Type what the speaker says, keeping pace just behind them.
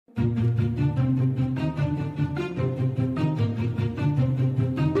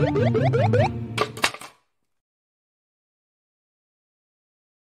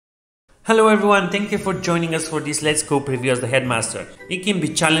Hello everyone, thank you for joining us for this Let's Go preview as the headmaster. It can be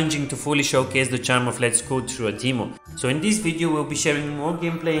challenging to fully showcase the charm of Let's Go through a demo. So in this video we'll be sharing more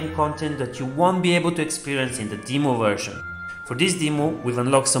gameplay and content that you won't be able to experience in the demo version. For this demo, we've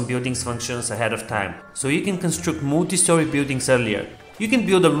unlocked some buildings functions ahead of time, so you can construct multi-story buildings earlier. You can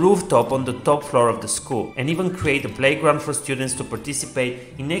build a rooftop on the top floor of the school and even create a playground for students to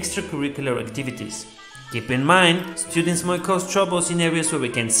participate in extracurricular activities. Keep in mind, students might cause troubles in areas where we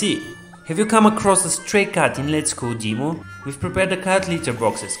can see. Have you come across a stray cat in Let's Go demo? We've prepared the cat litter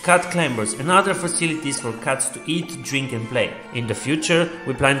boxes, cat climbers and other facilities for cats to eat, drink and play. In the future,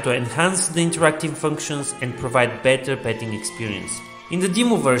 we plan to enhance the interactive functions and provide better petting experience. In the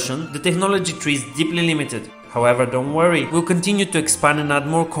demo version, the technology tree is deeply limited. However, don't worry, we'll continue to expand and add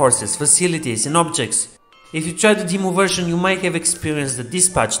more courses, facilities and objects. If you try the demo version, you might have experienced the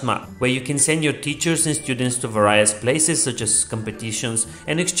dispatched map, where you can send your teachers and students to various places such as competitions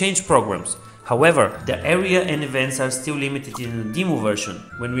and exchange programs. However, the area and events are still limited in the demo version.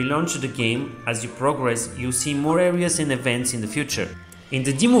 When we launch the game, as you progress, you'll see more areas and events in the future. In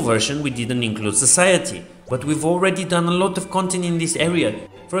the demo version, we didn't include society, but we've already done a lot of content in this area.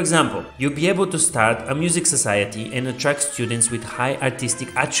 For example, you'll be able to start a music society and attract students with high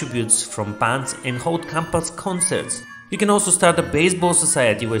artistic attributes from bands and hold campus concerts. You can also start a baseball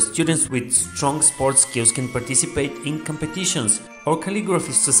society where students with strong sports skills can participate in competitions, or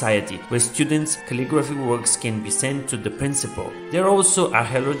calligraphy society where students' calligraphy works can be sent to the principal. There are also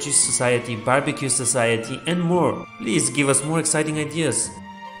archaeology society, barbecue society and more. Please give us more exciting ideas.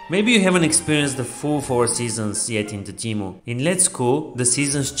 Maybe you haven't experienced the full 4 seasons yet in the demo. In Let's Go, the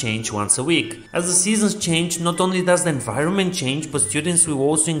seasons change once a week. As the seasons change, not only does the environment change, but students will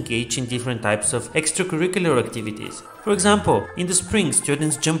also engage in different types of extracurricular activities. For example, in the spring,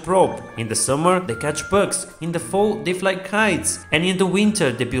 students jump rope. In the summer, they catch bugs. In the fall, they fly kites. And in the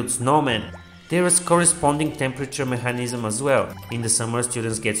winter, they build snowmen. There is corresponding temperature mechanism as well. In the summer,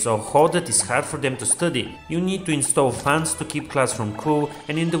 students get so hot that it's hard for them to study. You need to install fans to keep classroom cool,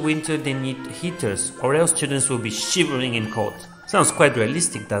 and in the winter they need heaters, or else students will be shivering in cold. Sounds quite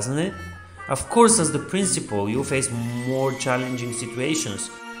realistic, doesn't it? Of course, as the principal, you'll face more challenging situations.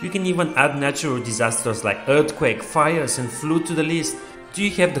 You can even add natural disasters like earthquake, fires and flood to the list. Do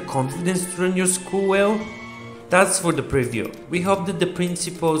you have the confidence to run your school well? That's for the preview. We hope that the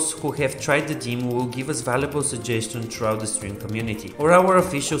principals who have tried the demo will give us valuable suggestions throughout the stream community or our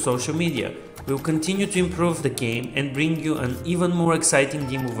official social media. We'll continue to improve the game and bring you an even more exciting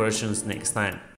demo versions next time.